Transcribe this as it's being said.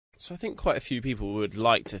So I think quite a few people would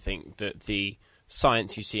like to think that the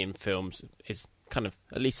science you see in films is kind of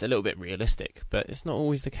at least a little bit realistic, but it's not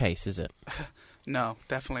always the case, is it? No,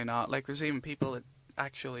 definitely not. Like, there's even people that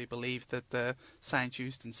actually believe that the science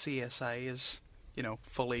used in CSI is,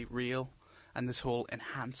 fully real, and this whole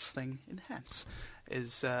enhance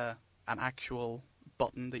is an actual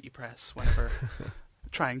button that you press whenever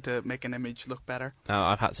trying to make an image look better. Now,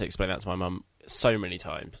 I've had to explain that to my mum so many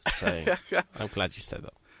times, so I'm glad you said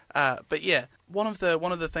that. But yeah, one of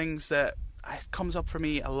the things that comes up for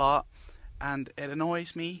me a lot, and it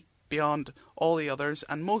annoys me beyond all the others,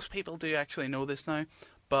 and most people do actually know this now,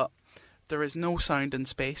 but there is no sound in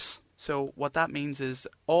space. So what that means is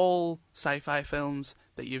all sci-fi films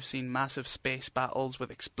that you've seen massive space battles with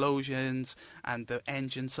explosions and the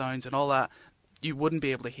engine sounds and all that, you wouldn't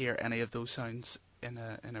be able to hear any of those sounds in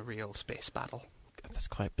a real space battle. That's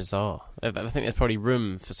quite bizarre. I think there's probably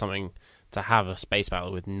room for something to have a space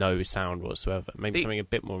battle with no sound whatsoever. Maybe something a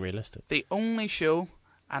bit more realistic. The only show,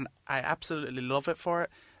 and I absolutely love it for it,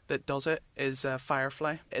 that does it is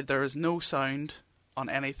Firefly. There is no sound on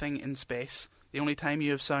anything in space. The only time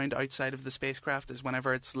you have sound outside of the spacecraft is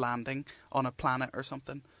whenever it's landing on a planet or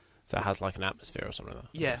something. So it has like an atmosphere or something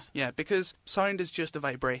like that? Yeah, because sound is just a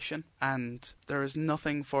vibration, and there is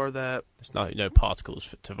nothing for the... There's no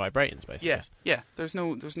particles to vibrate in space. Yeah. There's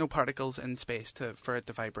no particles in space for it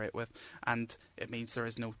to vibrate with, and it means there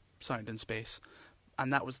is no sound in space.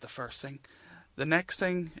 And that was the first thing. The next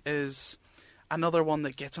thing is another one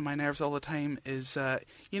that gets on my nerves all the time is,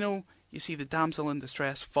 you see the damsel in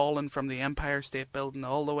distress falling from the Empire State Building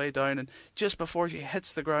all the way down, and just before she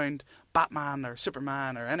hits the ground, Batman or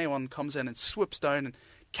Superman or anyone comes in and swoops down and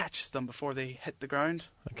catches them before they hit the ground.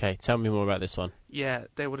 Okay, tell me more about this one. Yeah,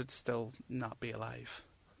 they would still not be alive.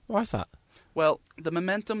 Why is that? Well, the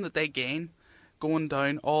momentum that they gain going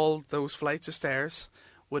down all those flights of stairs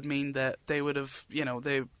would mean that they would have,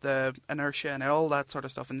 the inertia and all that sort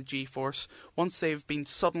of stuff and the G-force, once they've been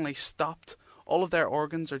suddenly stopped, all of their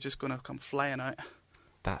organs are just going to come flying out.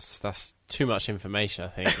 That's too much information, I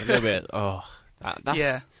think. A little bit,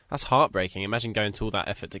 that's heartbreaking. Imagine going to all that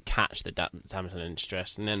effort to catch the damsel in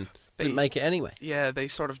distress and then didn't make it anyway. Yeah, they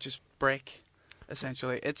sort of just break,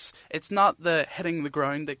 essentially. It's not the hitting the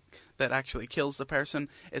ground that actually kills the person,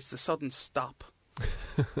 it's the sudden stop.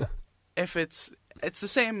 It's the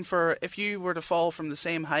same for if you were to fall from the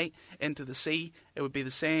same height into the sea, it would be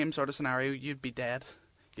the same sort of scenario. You'd be dead.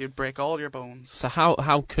 You'd break all your bones. So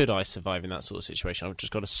how could I survive in that sort of situation? I've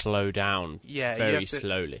just got to slow down very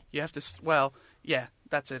slowly. You have to,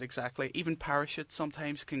 that's it exactly. Even parachutes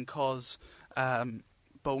sometimes can cause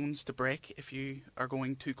bones to break if you are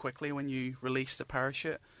going too quickly when you release the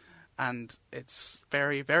parachute. And it's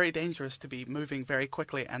very, very dangerous to be moving very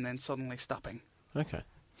quickly and then suddenly stopping. Okay.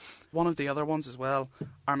 One of the other ones as well,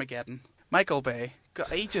 Armageddon. Michael Bay,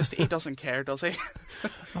 he doesn't care, does he?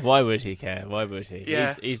 Why would he care? Why would he?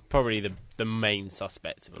 Yeah. He's probably the main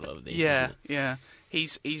suspect of a lot of these. Yeah.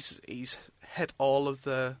 He's hit all of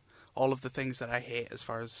the things that I hate as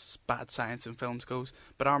far as bad science in films goes,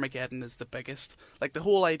 but Armageddon is the biggest. Like the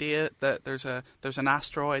whole idea that there's an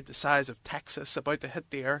asteroid the size of Texas about to hit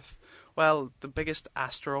the Earth. Well, the biggest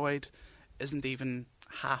asteroid isn't even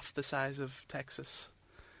half the size of Texas.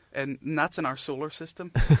 And that's in our solar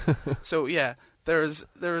system. So yeah, there is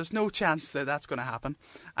no chance that that's going to happen.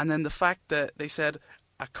 And then the fact that they said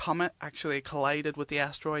a comet actually collided with the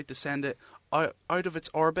asteroid to send it out of its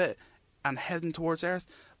orbit and heading towards Earth,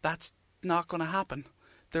 that's not going to happen.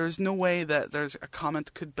 There is no way that there's a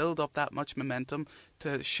comet could build up that much momentum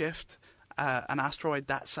to shift an asteroid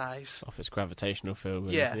that size off its gravitational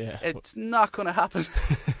field. Yeah, it's not going to happen.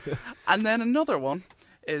 And then another one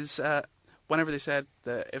is. Whenever they said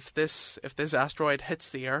that if this asteroid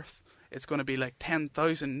hits the Earth, it's going to be like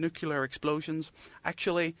 10,000 nuclear explosions.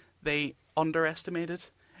 Actually, they underestimated.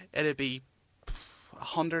 It'd be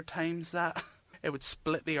 100 times that. It would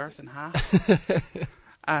split the Earth in half.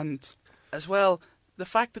 And as well, the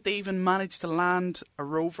fact that they even managed to land a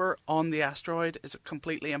rover on the asteroid is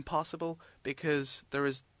completely impossible because there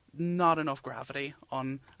is not enough gravity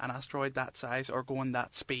on an asteroid that size or going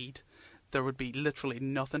that speed. There would be literally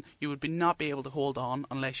nothing. You would not be able to hold on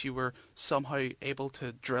unless you were somehow able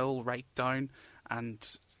to drill right down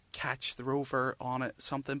and catch the rover on it,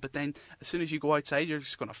 something. But then as soon as you go outside, you're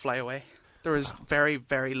just going to fly away. There is very,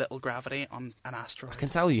 very little gravity on an asteroid. I can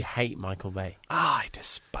tell you hate Michael Bay. I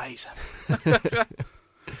despise him.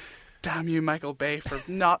 Damn you, Michael Bay, for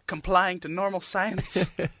not complying to normal science.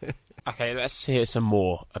 Okay, let's hear some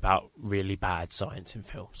more about really bad science in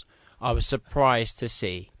films. I was surprised to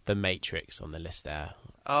see The Matrix on the list there.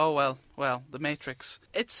 Oh, well, The Matrix.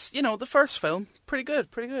 It's, the first film, pretty good.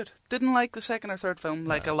 Didn't like the second or third film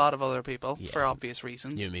like a lot of other people, for obvious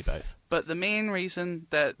reasons. You and me both. But the main reason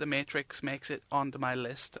that The Matrix makes it onto my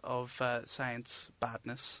list of science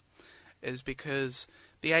badness is because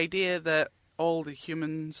the idea that all the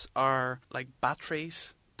humans are like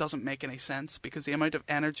batteries doesn't make any sense, because the amount of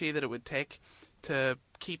energy that it would take to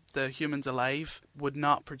keep the humans alive would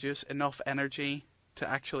not produce enough energy to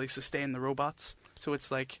actually sustain the robots. So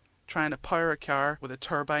it's like trying to power a car with a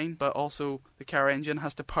turbine, but also the car engine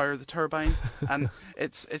has to power the turbine, and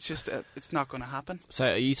it's just it's not going to happen. So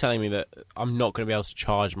are you telling me that I'm not going to be able to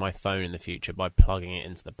charge my phone in the future by plugging it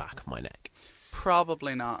into the back of my neck?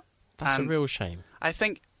 Probably not. That's a real shame. I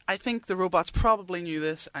think the robots probably knew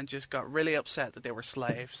this and just got really upset that they were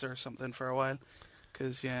slaves or something for a while.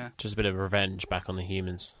 Because, just a bit of revenge back on the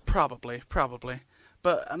humans. Probably.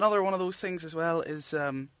 But another one of those things as well is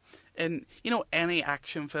in any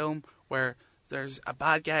action film where there's a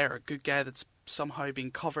bad guy or a good guy that's somehow been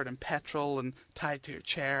covered in petrol and tied to a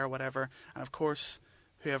chair or whatever, and of course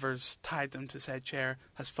whoever's tied them to said chair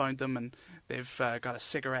has found them and they've got a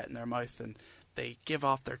cigarette in their mouth, and they give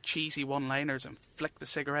off their cheesy one-liners and flick the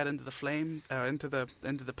cigarette into the flame, into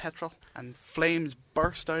the petrol, and flames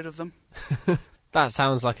burst out of them. That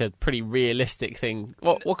sounds like a pretty realistic thing.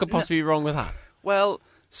 What could possibly be wrong with that? Well,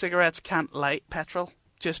 cigarettes can't light petrol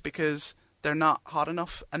just because they're not hot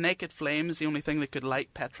enough. A naked flame is the only thing that could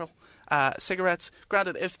light petrol. Cigarettes,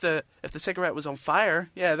 granted, if the cigarette was on fire,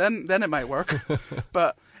 then it might work.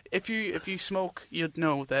 But if you smoke, you'd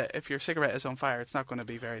know that if your cigarette is on fire, it's not going to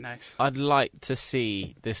be very nice. I'd like to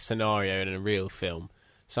see this scenario in a real film.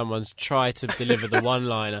 Someone's tried to deliver the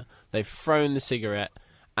one-liner, they've thrown the cigarette,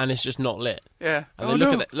 and it's just not lit. Yeah. And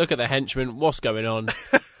then look at the henchman, what's going on?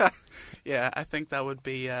 Yeah, I think that would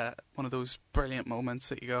be one of those brilliant moments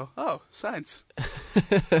that you go, oh, science.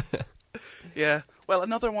 Yeah. Well,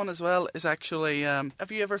 another one as well is actually,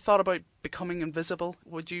 have you ever thought about becoming invisible?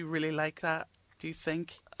 Would you really like that, do you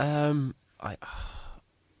think? I don't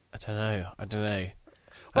know.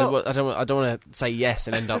 Well, I don't want to say yes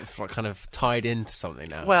and end up kind of tied into something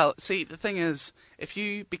now. Well, see, the thing is, if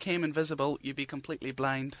you became invisible, you'd be completely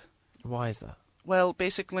blind. Why is that? Well,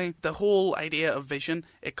 basically, the whole idea of vision,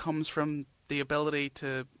 it comes from the ability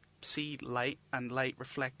to see light and light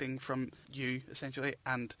reflecting from you, essentially,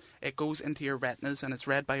 and it goes into your retinas and it's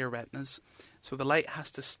read by your retinas. So the light has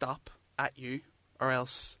to stop at you, or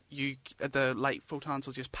else the light photons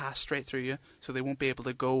will just pass straight through you, so they won't be able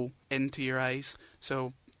to go into your eyes.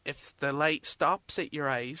 So if the light stops at your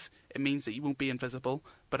eyes, it means that you won't be invisible.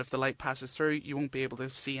 But if the light passes through, you won't be able to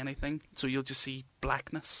see anything. So you'll just see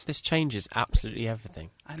blackness. This changes absolutely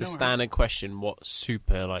everything. I know, the standard question, what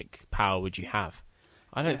super power would you have?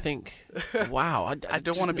 I don't think... Wow. I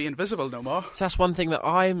don't want to be invisible no more. So that's one thing that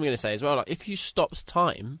I'm going to say as well. If you stopped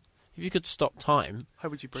time, if you could stop time... How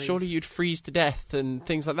would you breathe? Surely you'd freeze to death and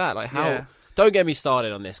things like that. How... Yeah. Don't get me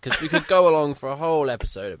started on this, because we could go along for a whole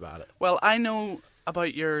episode about it. Well, I know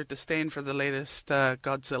about your disdain for the latest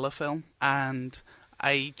Godzilla film, and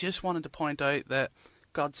I just wanted to point out that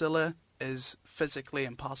Godzilla is physically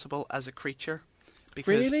impossible as a creature.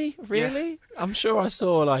 Really? Yeah. I'm sure I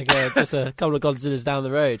saw just a couple of Godzillas down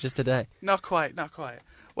the road just today. Not quite.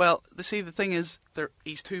 Well, the thing is,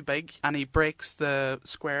 he's too big, and he breaks the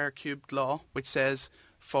square cubed law, which says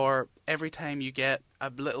for every time you get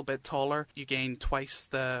a little bit taller, you gain twice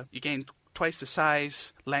the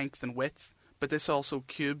size, length, and width. But this also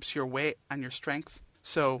cubes your weight and your strength.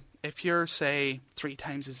 So if you're, say, 3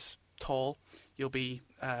 times as tall, you'll be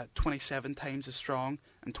 27 times as strong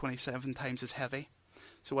and 27 times as heavy.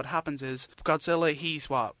 So what happens is, Godzilla, he's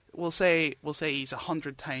what? We'll say he's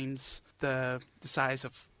 100 times the size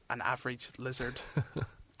of an average lizard.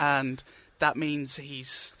 And that means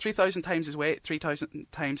he's 3,000 times his weight, 3,000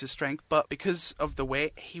 times his strength. But because of the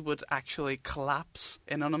weight, he would actually collapse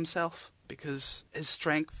in on himself, because his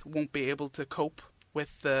strength won't be able to cope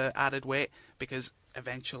with the added weight, because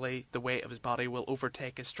eventually the weight of his body will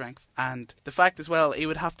overtake his strength. And the fact as well, he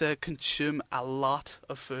would have to consume a lot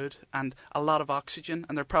of food and a lot of oxygen,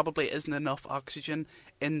 and there probably isn't enough oxygen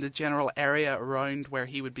in the general area around where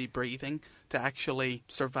he would be breathing to actually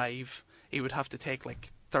survive. He would have to take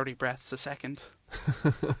 30 breaths a second.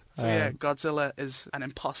 So yeah, Godzilla is an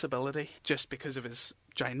impossibility just because of his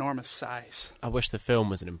ginormous size. I wish the film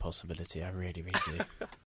was an impossibility. I really, really do.